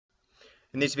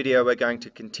In this video, we're going to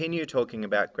continue talking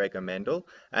about Gregor Mendel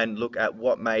and look at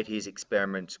what made his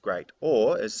experiments great,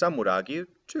 or, as some would argue,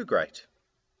 too great.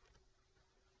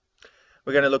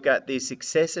 We're going to look at the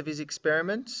success of his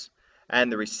experiments and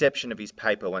the reception of his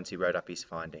paper once he wrote up his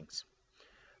findings.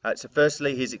 So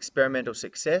firstly, his experimental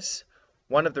success.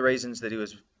 One of the reasons that he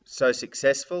was so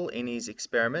successful in his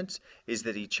experiments is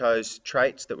that he chose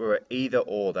traits that were either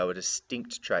or, they were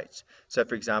distinct traits. So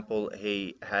for example,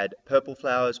 he had purple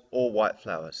flowers or white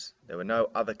flowers. There were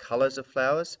no other colors of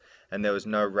flowers, and there was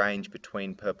no range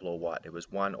between purple or white. It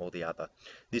was one or the other.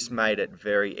 This made it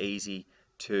very easy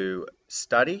to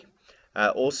study.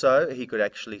 Also, he could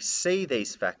actually see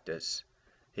these factors.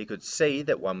 He could see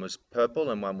that one was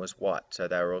purple and one was white, so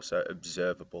they were also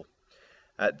observable.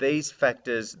 These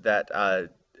factors that are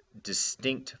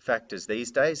distinct factors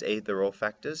these days, either or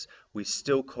factors, we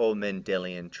still call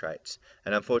Mendelian traits.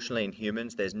 And unfortunately in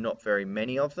humans there's not very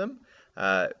many of them.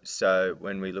 So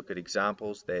when we look at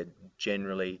examples, they're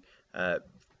generally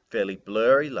fairly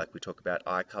blurry, like we talk about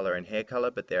eye color and hair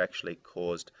color, but they're actually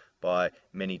caused by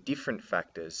many different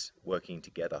factors working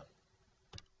together.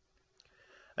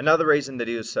 Another reason that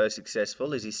he was so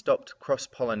successful is he stopped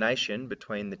cross-pollination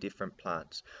between the different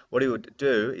plants. What he would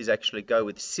do is actually go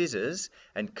with scissors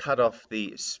and cut off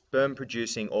the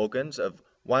sperm-producing organs of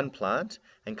one plant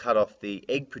and cut off the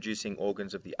egg-producing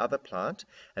organs of the other plant,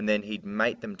 and then he'd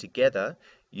mate them together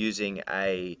using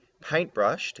a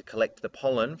paintbrush to collect the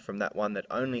pollen from that one that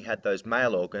only had those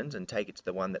male organs and take it to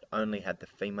the one that only had the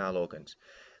female organs.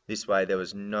 This way there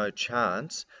was no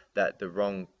chance that the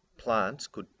wrong plants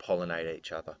could pollinate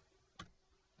each other.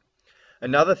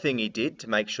 Another thing he did to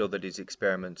make sure that his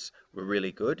experiments were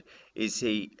really good is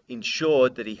he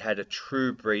ensured that he had a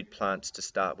true breed plants to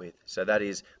start with. So that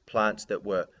is plants that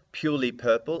were purely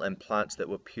purple and plants that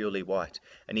were purely white.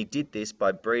 And he did this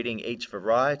by breeding each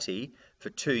variety for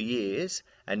 2 years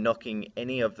and knocking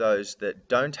any of those that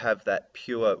don't have that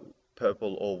pure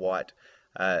purple or white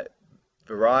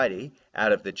variety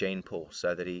out of the gene pool,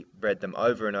 so that he bred them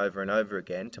over and over and over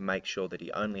again to make sure that he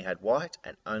only had white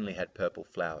and only had purple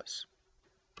flowers.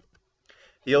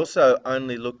 He also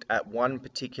only looked at one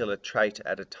particular trait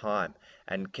at a time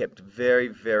and kept very,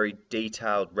 very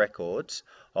detailed records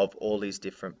of all these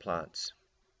different plants.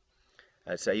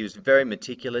 So he was very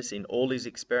meticulous in all his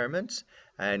experiments,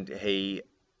 and he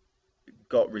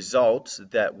got results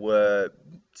that were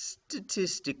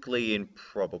statistically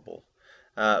improbable.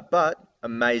 But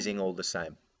amazing all the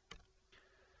same.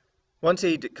 Once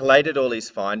he'd collated all his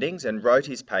findings and wrote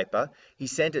his paper, he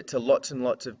sent it to lots and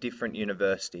lots of different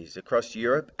universities across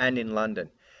Europe and in London.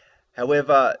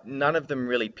 However, none of them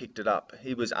really picked it up.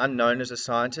 He was unknown as a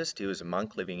scientist. He was a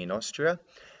monk living in Austria.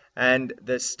 And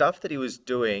the stuff that he was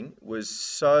doing was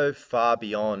so far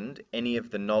beyond any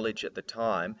of the knowledge at the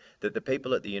time that the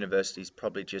people at the universities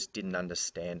probably just didn't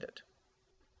understand it.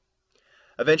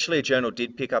 Eventually a journal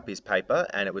did pick up his paper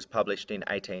and it was published in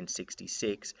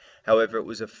 1866. However, it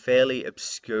was a fairly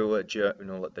obscure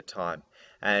journal at the time,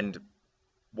 and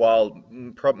while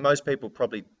most people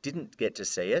probably didn't get to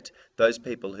see it, those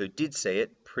people who did see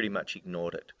it pretty much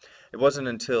ignored it. It wasn't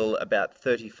until about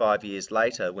 35 years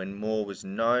later, when more was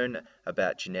known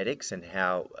about genetics and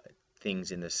how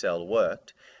things in the cell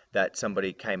worked, that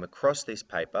somebody came across this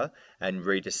paper and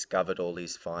rediscovered all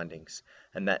his findings.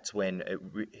 And that's when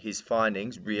his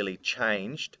findings really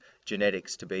changed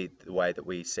genetics to be the way that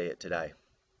we see it today.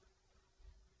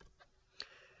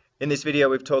 In this video,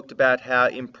 we've talked about how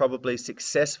improbably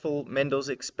successful Mendel's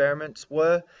experiments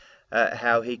were,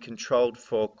 how he controlled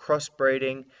for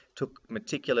crossbreeding, took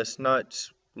meticulous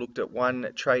notes, looked at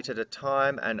one trait at a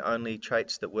time and only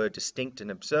traits that were distinct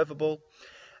and observable.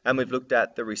 And we've looked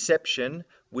at the reception,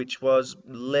 which was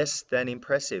less than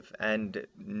impressive, and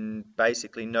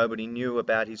basically nobody knew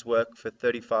about his work for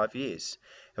 35 years.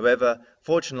 However,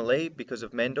 fortunately, because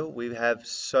of Mendel, we have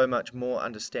so much more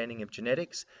understanding of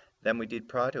genetics than we did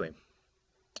prior to him.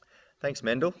 Thanks,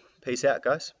 Mendel. Peace out,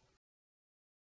 guys.